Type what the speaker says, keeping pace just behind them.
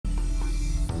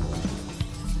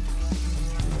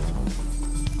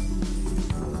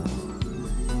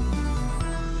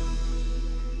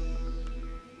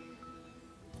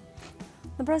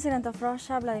The president of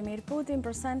Russia, Vladimir Putin,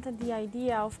 presented the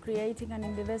idea of creating an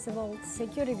indivisible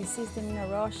security system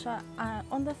in Russia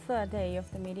on the third day of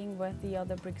the meeting with the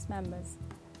other BRICS members.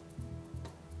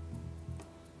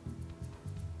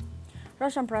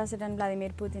 Russian President Vladimir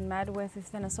Putin met with his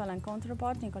Venezuelan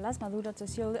counterpart Nicolás Maduro to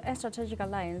seal strategic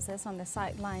alliances on the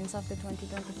sidelines of the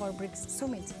 2024 BRICS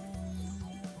Summit.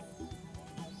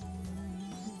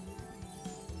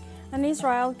 And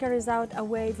Israel carries out a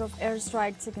wave of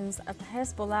airstrikes against a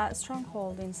Hezbollah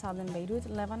stronghold in southern Beirut,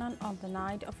 Lebanon, on the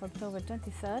night of October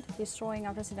 23rd, destroying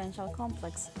a residential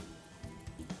complex.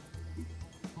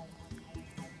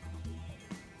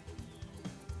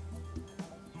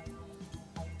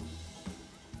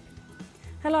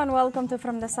 Hello and welcome to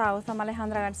From the South. I'm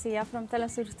Alejandra Garcia from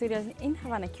teleSUR Studios in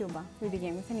Havana, Cuba. We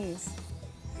begin with the news.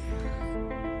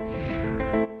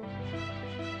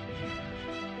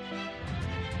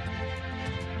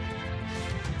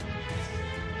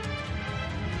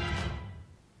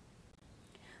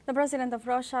 The president of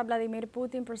Russia, Vladimir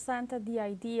Putin, presented the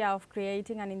idea of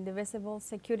creating an indivisible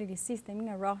security system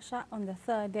in Russia on the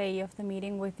third day of the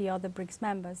meeting with the other BRICS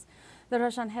members. The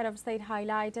Russian head of state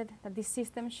highlighted that this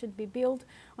system should be built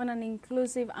on an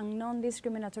inclusive and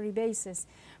non-discriminatory basis.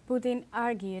 Putin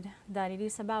argued that it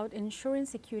is about ensuring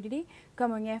security,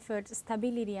 common effort,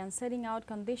 stability, and setting out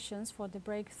conditions for the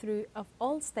breakthrough of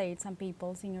all states and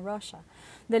peoples in Russia.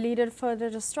 The leader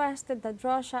further stressed that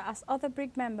Russia, as other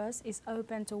BRICS members, is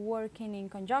open to working in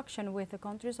conjunction with the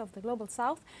countries of the Global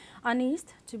South and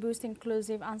East to boost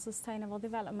inclusive and sustainable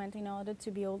development in order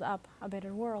to build up a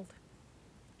better world.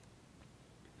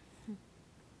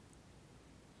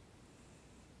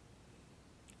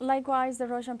 Likewise, the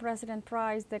Russian president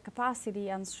praised the capacity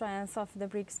and strength of the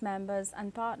BRICS members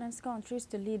and partners countries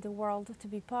to lead the world to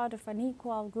be part of an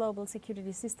equal global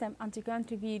security system and to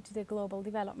contribute to the global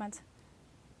development.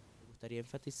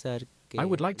 I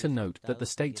would like to note that the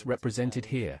states represented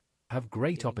here have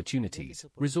great opportunities,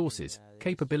 resources,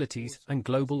 capabilities, and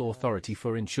global authority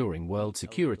for ensuring world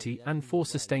security and for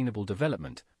sustainable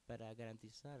development.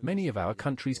 Many of our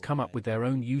countries come up with their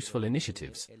own useful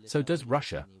initiatives. So does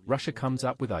Russia. Russia comes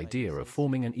up with the idea of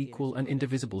forming an equal and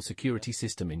indivisible security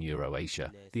system in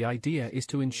Eurasia. The idea is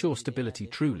to ensure stability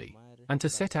truly, and to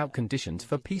set out conditions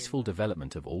for peaceful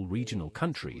development of all regional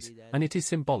countries, and it is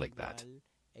symbolic that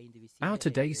our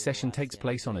today's session takes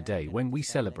place on a day when we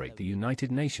celebrate the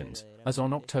United Nations, as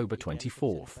on October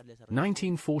 24th,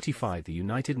 1945 the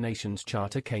United Nations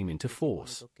Charter came into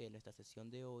force.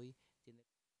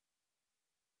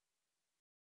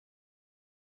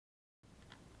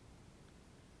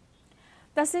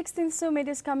 The 16th summit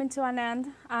is coming to an end,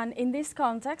 and in this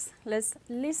context, let's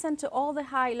listen to all the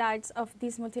highlights of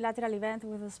this multilateral event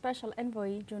with a special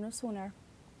envoy, Juno Suner.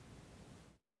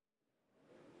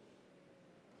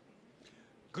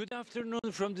 Good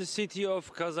afternoon from the city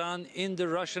of Kazan in the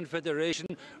Russian Federation,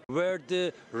 where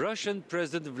the Russian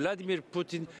President Vladimir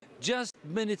Putin just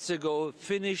minutes ago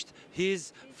finished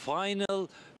his final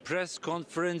press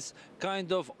conference,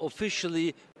 kind of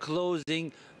officially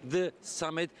closing the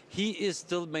summit. He is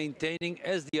still maintaining,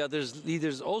 as the other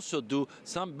leaders also do,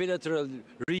 some bilateral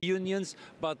reunions,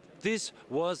 but this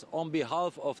was on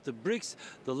behalf of the BRICS,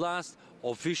 the last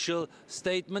official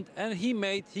statement, and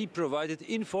he provided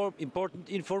important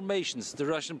informations, the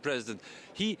Russian president.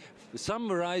 He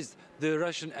summarized the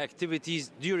Russian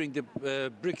activities during the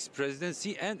BRICS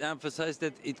presidency and emphasized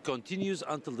that it continues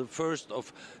until the 1st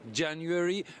of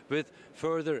January with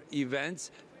further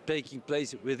events taking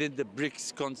place within the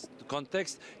BRICS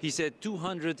context. He said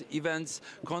 200 events,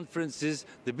 conferences,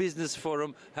 the business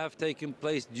forum have taken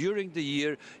place during the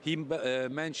year. He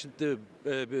mentioned the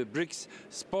BRICS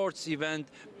sports event,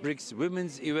 BRICS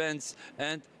women's events,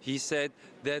 and he said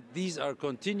that these are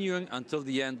continuing until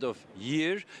the end of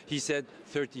year. He said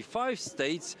 35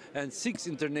 states and 6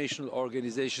 international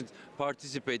organizations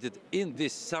participated in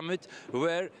this summit,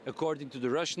 where, according to the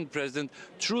Russian president,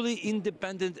 truly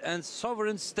independent and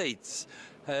sovereign states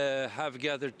have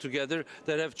gathered together,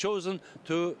 that have chosen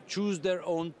to choose their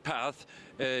own path.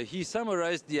 He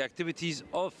summarized the activities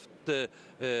of the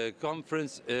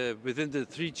conference within the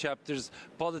 3 chapters: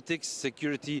 politics,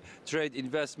 security, trade,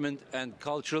 investment, and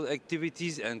cultural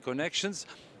activities and connections.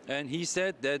 And he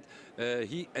said that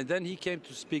then he came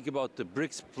to speak about the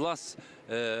BRICS Plus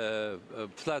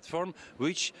platform,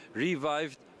 which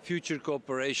revived future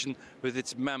cooperation with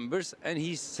its members, and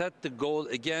he set the goal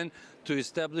again to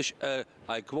establish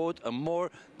I quote, a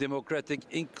more democratic,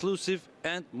 inclusive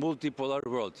and multipolar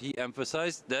world. He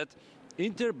emphasized that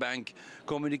interbank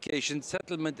communication,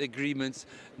 settlement agreements,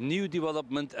 new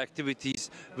development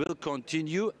activities will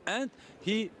continue, and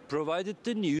he provided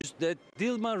the news that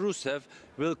Dilma Rousseff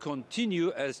will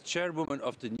continue as chairwoman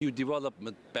of the new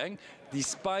development bank,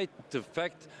 despite the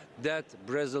fact that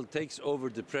Brazil takes over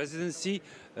the presidency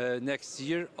next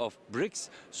year of BRICS.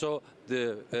 So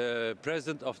the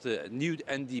president of the new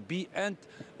NDB and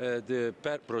the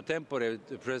pro tempore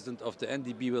president of the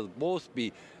NDB will both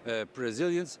be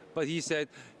Brazilians. But he said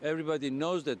everybody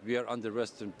knows that we are under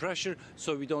Western pressure,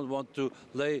 so we don't want to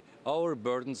lay our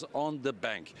burdens on the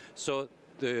bank. So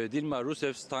the Dilma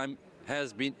Rousseff's time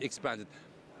has been expanded.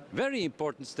 Very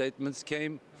important statements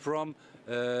came from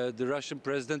the Russian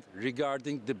president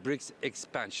regarding the BRICS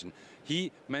expansion.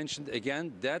 He mentioned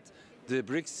again that the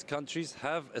BRICS countries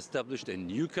have established a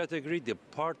new category, the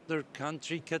partner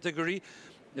country category,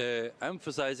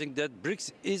 emphasizing that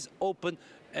BRICS is open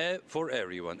for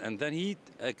everyone. And then he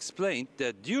explained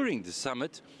that during the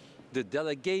summit, the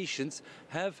delegations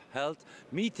have held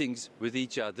meetings with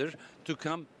each other to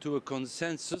come to a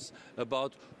consensus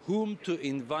about whom to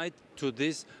invite to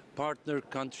this partner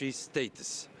country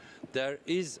status. There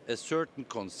is a certain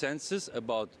consensus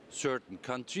about certain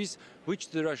countries, which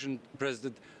the Russian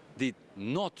president did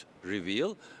not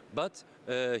reveal, but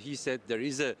he said there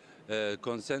is a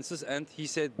consensus, and he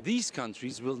said these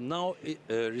countries will now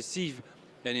receive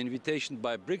an invitation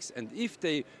by BRICS, and if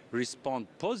they respond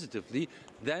positively,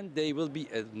 then they will be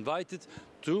invited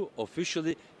to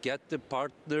officially get the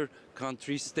partner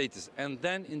country status. And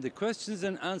then in the questions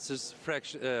and answers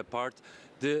part,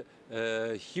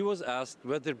 he was asked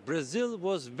whether Brazil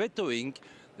was vetoing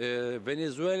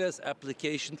Venezuela's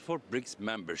application for BRICS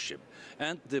membership.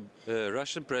 And the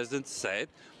Russian president said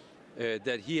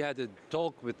that he had a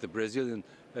talk with the Brazilian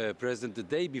president the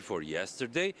day before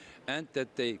yesterday, and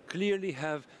that they clearly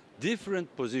have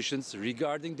different positions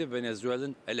regarding the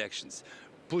Venezuelan elections.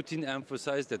 Putin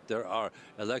emphasized that there are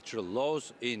electoral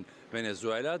laws in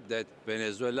Venezuela, that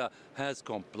Venezuela has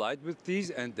complied with these,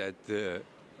 and that the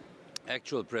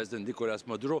actual President Nicolas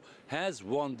Maduro has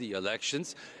won the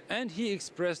elections. And he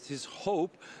expressed his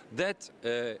hope that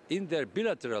in their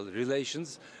bilateral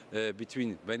relations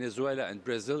between Venezuela and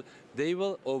Brazil, they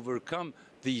will overcome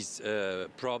these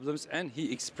problems. And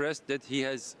he expressed that he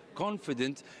has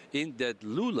confidence in that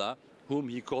Lula, whom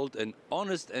he called an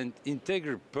honest and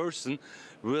integral person,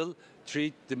 will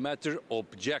treat the matter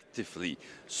objectively.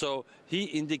 So he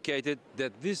indicated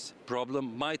that this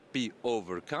problem might be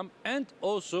overcome, and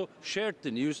also shared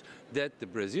the news that the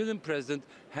Brazilian president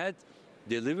had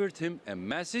delivered him a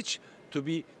message to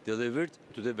be delivered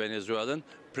to the Venezuelan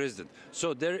president.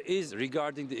 So there is,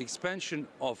 regarding the expansion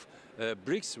of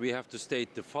BRICS, we have to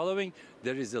state the following.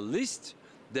 There is a list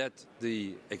that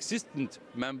the existent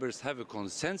members have a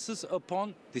consensus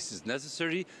upon. This is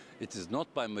necessary. It is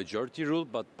not by majority rule,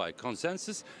 but by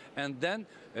consensus. And then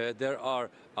there are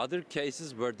other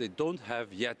cases where they don't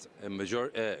have yet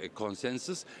a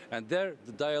consensus, and there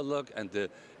the dialogue and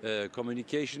the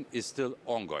communication is still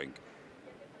ongoing.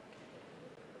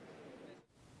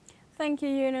 Thank you,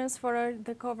 Yunus, for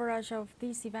the coverage of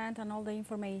this event and all the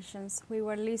informations. We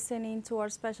were listening to our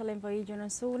special envoy,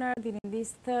 Yunus Uner, during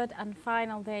this third and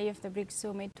final day of the BRICS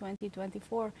Summit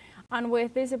 2024. And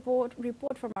with this report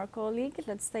from our colleague,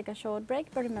 let's take a short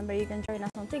break. But remember, you can join us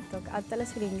on TikTok at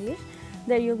teleSUR English.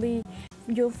 There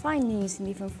you'll find news in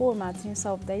different formats, news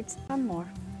updates, and more.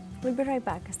 We'll be right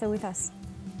back. Stay with us.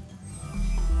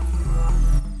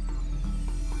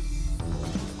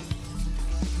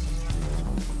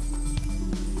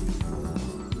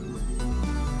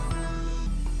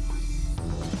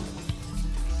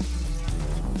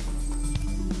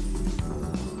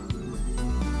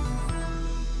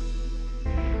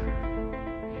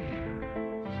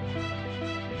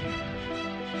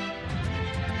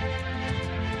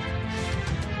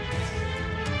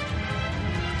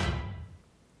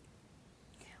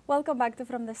 Welcome back to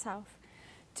From the South.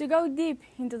 To go deep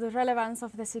into the relevance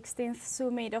of the 16th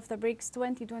Summit of the BRICS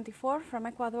 2024, from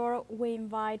Ecuador, we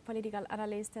invite political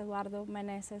analyst Eduardo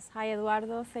Meneses. Hi,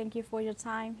 Eduardo. Thank you for your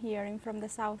time here in From the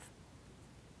South.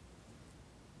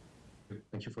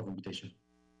 Thank you for the invitation.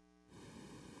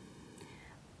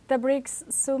 The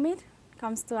BRICS Summit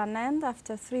comes to an end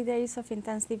after 3 days of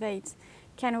intense debates.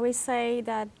 Can we say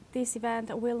that this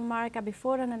event will mark a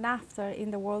before and an after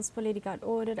in the world's political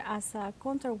order as a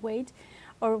counterweight,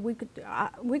 or we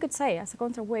could say as a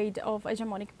counterweight of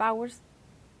hegemonic powers?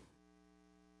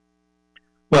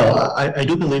 Well, I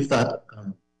do believe that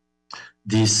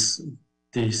this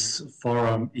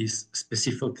forum is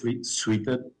specifically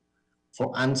suited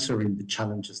for answering the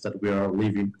challenges that we are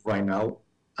living right now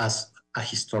as a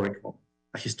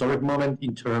historic moment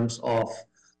in terms of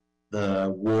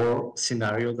the war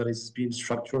scenario that is being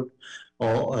structured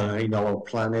in our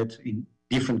planet, in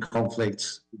different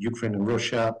conflicts, Ukraine and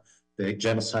Russia, the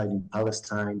genocide in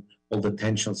Palestine, all the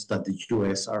tensions that the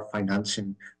US are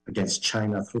financing against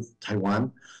China through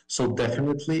Taiwan. So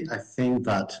definitely, I think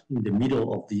that in the middle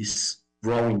of this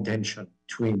growing tension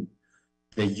between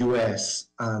the US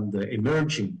and the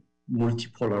emerging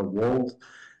multipolar world,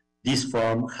 this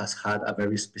forum has had a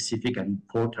very specific and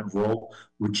important role,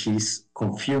 which is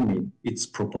confirming its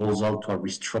proposal to a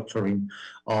restructuring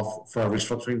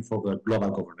for the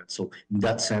global governance. So in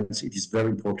that sense, it is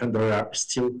very important. There are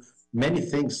still many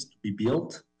things to be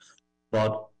built,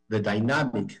 but the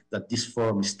dynamic that this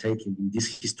forum is taking in this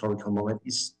historical moment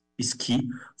is key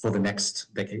for the next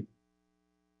decade.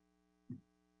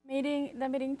 The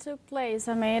meeting took place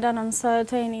amid an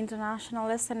uncertain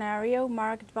international scenario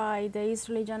marked by the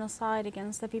Israeli genocide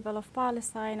against the people of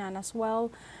Palestine and as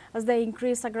well as the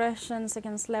increased aggressions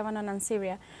against Lebanon and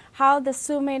Syria. How the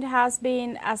summit has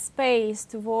been a space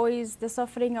to voice the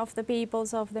suffering of the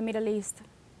peoples of the Middle East?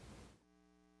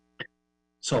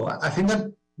 So I think that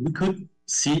we could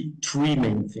see three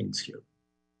main things here.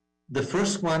 The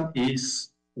first one is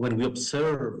when we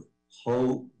observe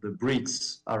how the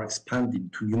BRICS are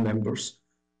expanding to new members,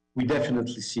 we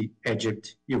definitely see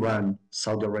Egypt, Iran,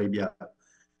 Saudi Arabia,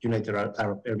 United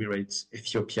Arab Emirates,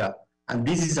 Ethiopia. And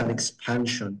this is an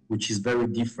expansion which is very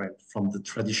different from the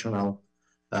traditional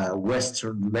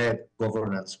Western-led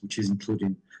governance, which is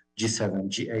including G7,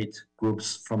 G8 groups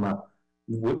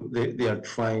they are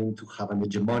trying to have an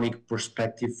hegemonic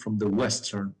perspective from the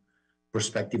Western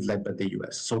perspective led by the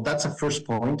US. So that's a first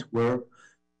point where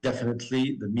definitely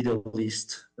the Middle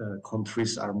East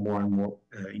countries are more and more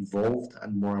involved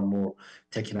and more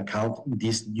taking account in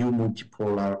this new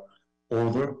multipolar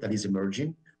order that is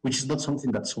emerging, which is not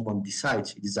something that someone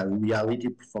decides. It is a reality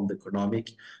from the economic,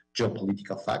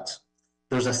 geopolitical facts.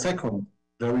 There's a second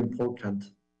very important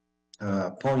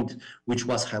point, which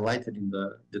was highlighted in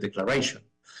the declaration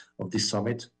of this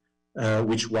summit,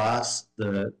 which was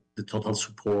the total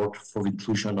support for the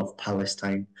inclusion of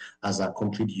Palestine as a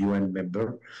complete UN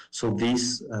member. So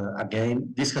this,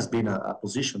 again, this has been a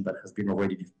position that has been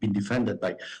already been defended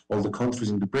by all the countries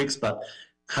in the BRICS, but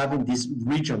having this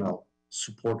regional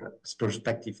support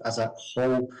perspective as a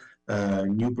whole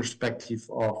new perspective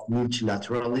of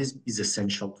multilateralism is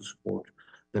essential to support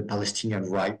the Palestinian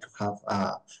right to have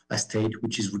a state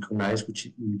which is recognized,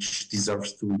 which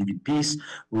deserves to live in peace,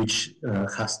 which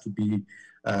has to be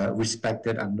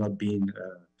respected and not being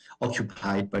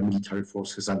occupied by military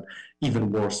forces, and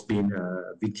even worse, being a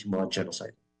victim of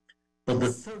genocide. But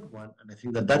the third one, and I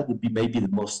think that would be maybe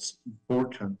the most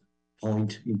important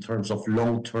point in terms of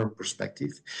long-term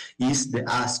perspective, is the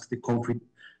concrete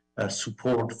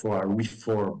support for a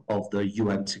reform of the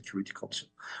UN Security Council.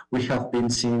 We have been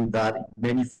seeing that in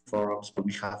many forums, but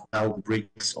we have now the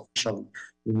BRICS officially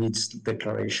in its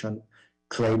declaration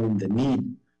claiming the need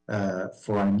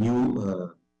for a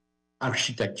new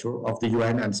architecture of the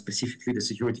UN and specifically the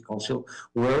Security Council,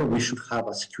 where we should have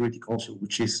a Security Council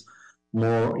which is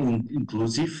more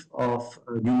inclusive of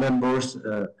new members,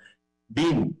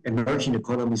 being emerging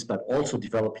economies, but also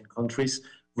developing countries,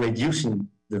 reducing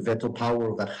the veto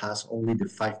power that has only the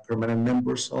 5 permanent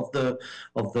members of the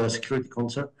Security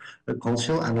Council,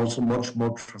 and also much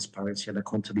more transparency and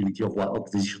accountability of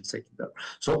what decisions taken there.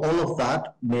 So all of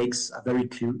that makes a very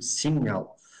clear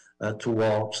signal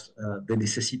towards the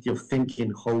necessity of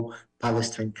thinking how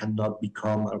Palestine cannot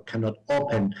become or cannot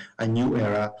open a new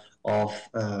era of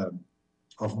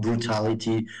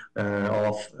brutality,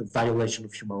 of violation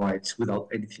of human rights without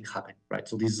anything happening, right?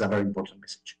 So this is a very important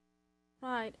message.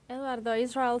 Right. Eduardo,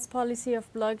 Israel's policy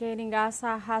of blockading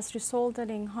Gaza has resulted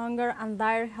in hunger and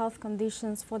dire health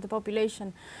conditions for the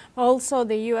population. Also,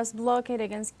 the U.S. blockade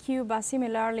against Cuba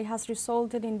similarly has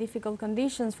resulted in difficult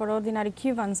conditions for ordinary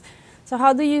Cubans. So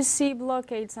how do you see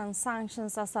blockades and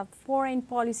sanctions as a foreign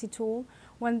policy tool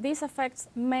when this affects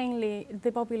mainly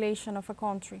the population of a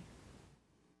country?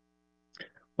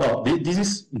 Well,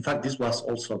 this was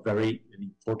also a very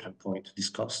important point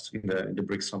discussed in the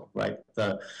BRICS Summit, right?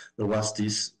 There was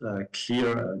this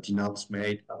clear denounce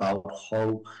made about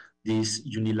how these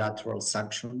unilateral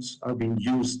sanctions are being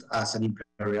used as an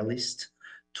imperialist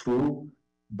tool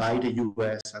by the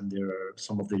US and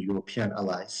some of the European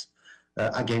allies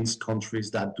against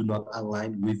countries that do not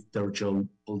align with their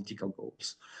geopolitical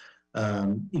goals.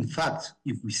 In fact,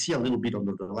 if we see a little bit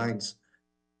under the lines,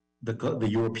 the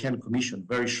European Commission,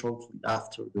 very shortly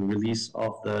after the release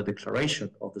of the declaration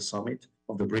of the summit,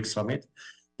 of the BRICS Summit,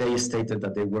 they stated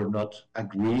that they were not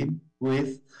agreeing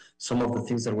with some of the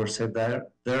things that were said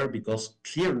there because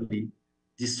clearly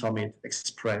this summit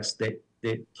expressed the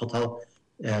total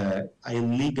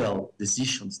illegal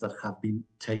decisions that have been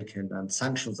taken and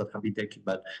sanctions that have been taken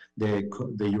by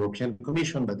the European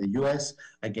Commission, by the US,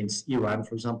 against Iran,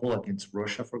 for example, against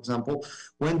Russia, for example,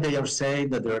 when they are saying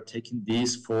that they are taking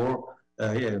this for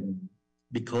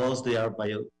because there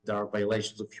are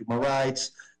violations of human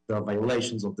rights, there are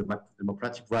violations of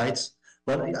democratic rights,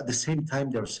 but at the same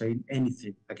time, they're saying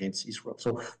anything against Israel.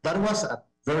 So that was a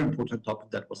very important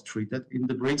topic that was treated in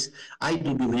the BRICS. I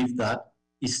do believe that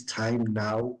it's time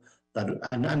now that,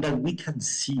 and that we can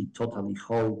see totally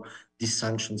how these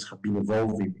sanctions have been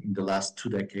evolving in the last 2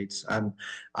 decades and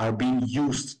are being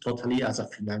used totally as a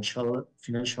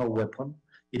financial weapon.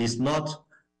 It is not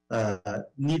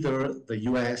neither the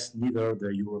US, neither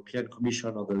the European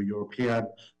Commission or the European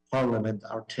Parliament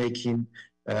are taking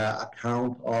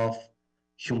account of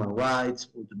human rights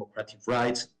or democratic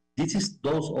rights.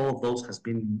 All of those has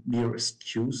been mere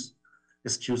excuses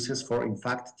for, in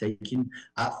fact, taking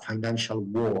a financial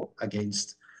war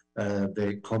against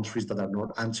the countries that are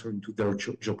not answering to their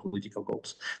geopolitical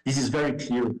goals. This is very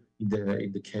clear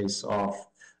in the case of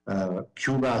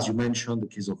Cuba, as you mentioned, the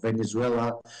case of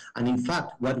Venezuela. And in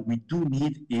fact, what we do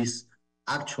need is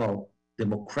actual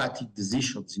democratic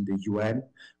decisions in the UN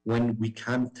when we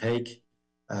can take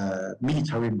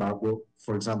military embargo,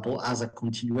 for example, as a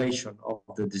continuation of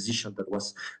the decision that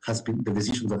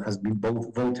has been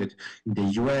both voted in the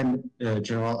UN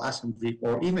General Assembly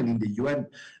or even in the UN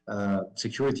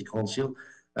Security Council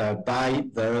by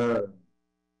the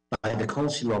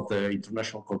Council of the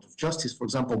International Court of Justice. For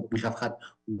example, we have had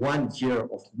 1 year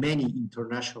of many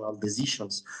international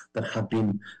decisions that have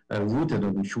been rooted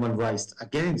on human rights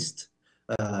against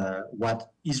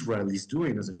what Israel is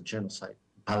doing as a genocide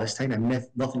in Palestine, and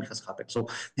nothing has happened. So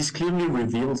this clearly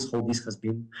reveals how this has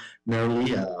been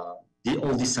merely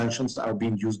all these sanctions are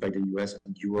being used by the US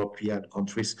and European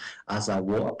countries as a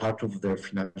part of their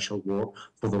financial war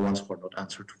for the ones who are not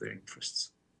answering to their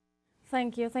interests.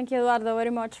 Thank you, Eduardo, very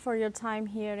much for your time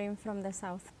hearing from the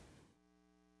South.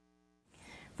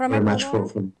 From very Ecuador,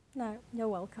 much for no, you're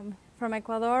welcome. From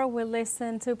Ecuador, we'll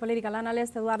listen to political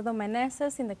analyst Eduardo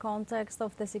Meneses in the context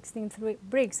of the 16th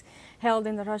BRICS held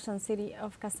in the Russian city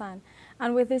of Kazan.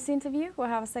 And with this interview, we'll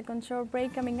have a second short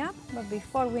break coming up. But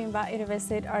before we invite you to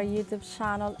visit our YouTube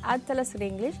channel at teleSUR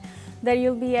English, there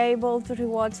you'll be able to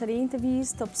rewatch the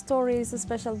interviews, top stories,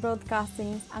 special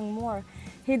broadcasting, and more.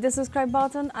 Hit the subscribe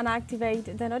button and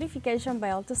activate the notification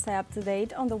bell to stay up to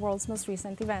date on the world's most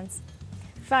recent events.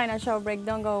 Final short break,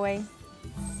 don't go away.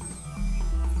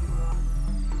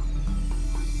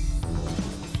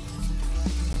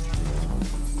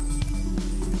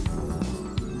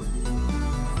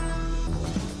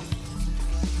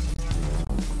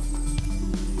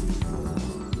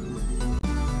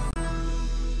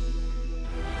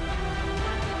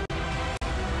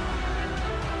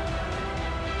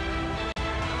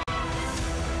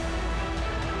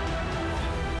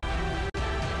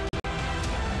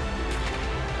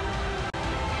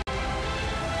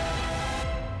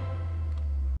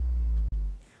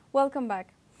 Welcome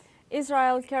back.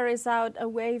 Israel carries out a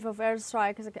wave of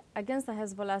airstrikes against the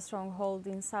Hezbollah stronghold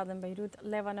in southern Beirut,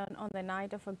 Lebanon, on the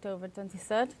night of October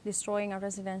 23rd, destroying a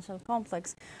residential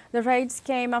complex. The raids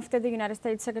came after the United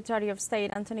States Secretary of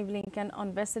State Antony Blinken,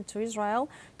 on visit to Israel,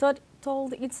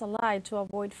 told its ally to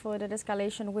avoid further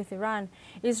escalation with Iran.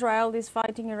 Israel is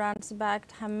fighting Iran's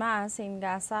backed Hamas in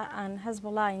Gaza and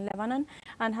Hezbollah in Lebanon,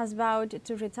 and has vowed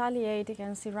to retaliate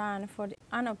against Iran for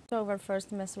an October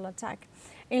 1st missile attack.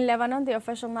 In Lebanon, the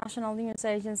official national news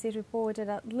agency reported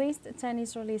at least 10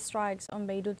 Israeli strikes on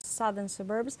Beirut's southern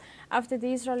suburbs after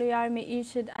the Israeli army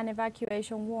issued an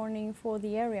evacuation warning for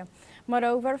the area.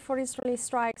 Moreover, 4 Israeli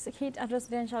strikes hit a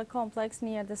residential complex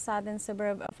near the southern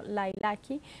suburb of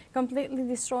Lailaki, completely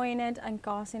destroying it and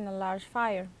causing a large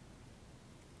fire.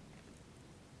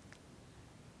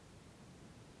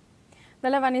 The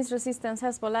Lebanese resistance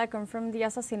Hezbollah confirmed the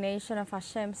assassination of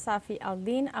Hashem Safi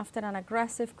al-Din after an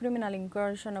aggressive criminal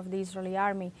incursion of the Israeli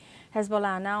army.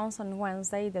 Hezbollah announced on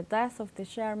Wednesday the death of the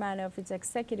chairman of its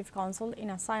executive council in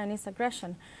a Zionist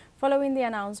aggression. Following the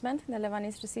announcement, the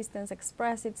Lebanese resistance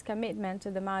expressed its commitment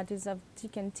to the martyrs to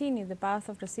continue the path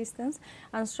of resistance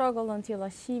and struggle until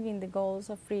achieving the goals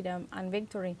of freedom and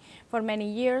victory. For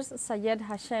many years, Sayed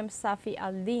Hashem Safi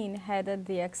al-Din headed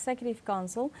the Executive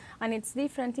Council and its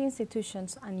different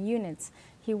institutions and units.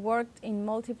 He worked in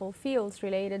multiple fields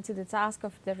related to the task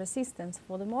of the resistance.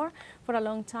 Furthermore, for a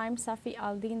long time, Safi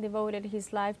al-Din devoted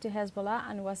his life to Hezbollah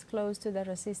and was close to the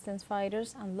resistance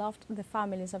fighters and loved the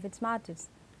families of its martyrs.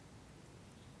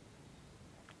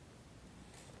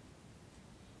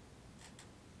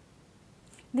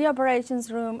 The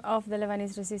operations room of the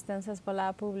Lebanese resistance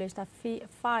Hezbollah published a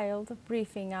filed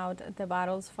briefing out the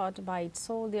battles fought by its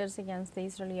soldiers against the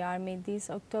Israeli army this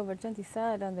October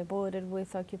 23rd on the border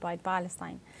with occupied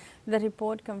Palestine. The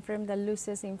report confirmed the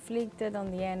losses inflicted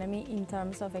on the enemy in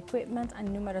terms of equipment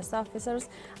and numerous officers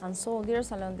and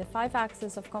soldiers along the 5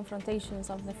 axes of confrontations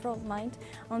of the front line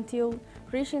until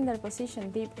reaching their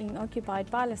position deep in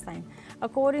occupied Palestine.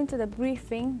 According to the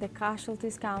briefing, the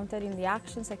casualties counted in the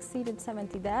actions exceeded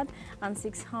 70 dead and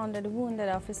 600 wounded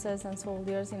officers and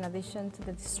soldiers, in addition to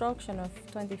the destruction of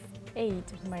 28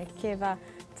 Merkava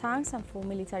tanks and 4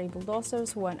 military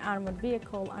bulldozers, 1 armored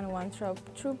vehicle and 1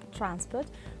 troop transport.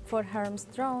 4 Hermes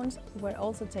drones were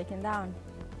also taken down.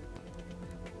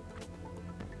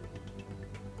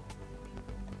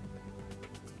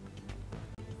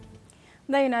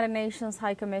 The United Nations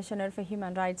High Commissioner for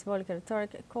Human Rights Volker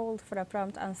Turk called for a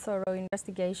prompt and thorough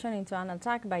investigation into an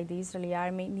attack by the Israeli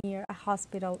army near a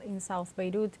hospital in South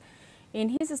Beirut.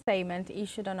 In his statement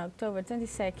issued on October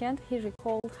 22nd, he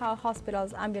recalled how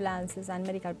hospitals, ambulances and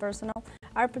medical personnel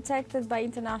are protected by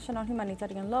international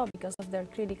humanitarian law because of their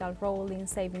critical role in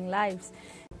saving lives.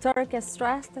 Turk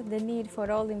stressed the need for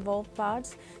all involved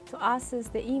parties to assess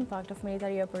the impact of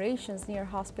military operations near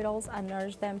hospitals and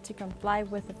urged them to comply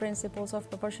with the principles of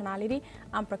proportionality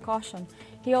and precaution.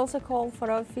 He also called for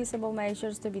all feasible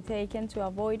measures to be taken to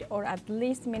avoid or at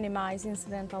least minimize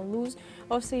incidental loss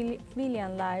of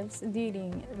civilian lives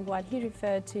during what he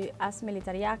referred to as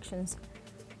military actions.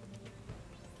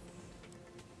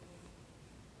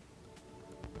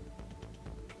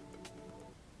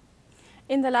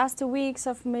 In the last 2 weeks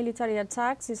of military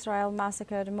attacks, Israel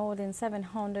massacred more than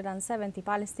 770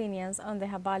 Palestinians on the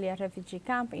Habalia refugee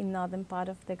camp in northern part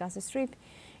of the Gaza Strip.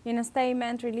 In a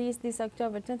statement released this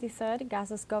October 23rd,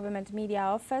 Gaza's government media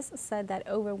office said that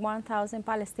over 1,000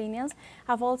 Palestinians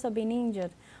have also been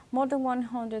injured. More than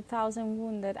 100,000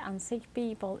 wounded and sick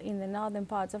people in the northern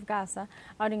parts of Gaza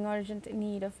are in urgent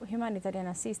need of humanitarian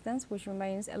assistance, which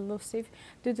remains elusive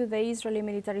due to the Israeli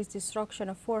military's destruction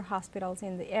of 4 hospitals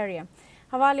in the area.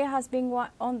 Habalia has been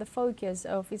on the focus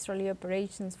of Israeli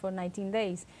operations for 19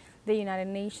 days. The United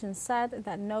Nations said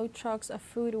that no trucks of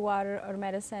food, water or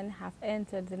medicine have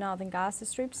entered the northern Gaza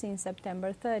Strip since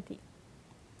September 30.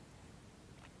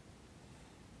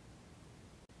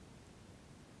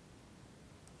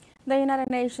 The United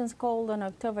Nations called on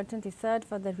October 23rd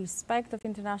for the respect of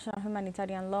international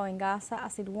humanitarian law in Gaza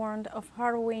as it warned of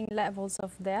harrowing levels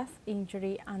of death,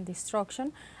 injury and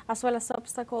destruction, as well as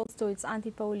obstacles to its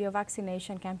anti-polio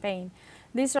vaccination campaign.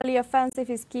 The Israeli offensive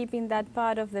is keeping that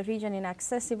part of the region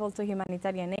inaccessible to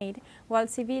humanitarian aid, while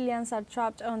civilians are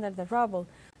trapped under the rubble.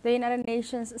 The United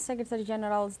Nations Secretary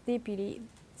General's deputy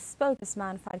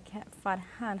spokesman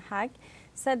Farhan Haq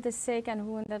said the sick and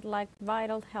wounded lack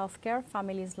vital health care,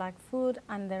 families lack food,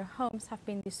 and their homes have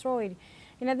been destroyed.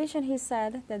 In addition, he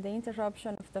said that the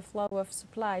interruption of the flow of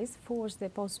supplies forced the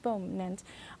postponement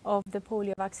of the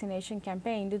polio vaccination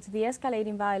campaign due to the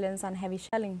escalating violence and heavy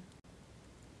shelling.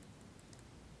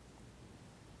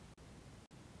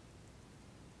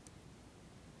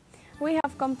 We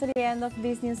have come to the end of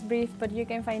this news brief, but you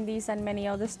can find these and many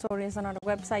other stories on our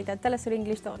website at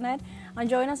telesurenglish.net and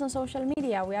join us on social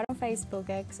media. We are on Facebook,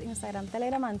 X, Instagram,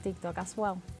 Telegram and TikTok as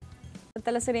well. For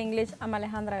TeleSUR English, I'm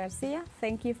Alejandra Garcia.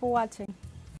 Thank you for watching.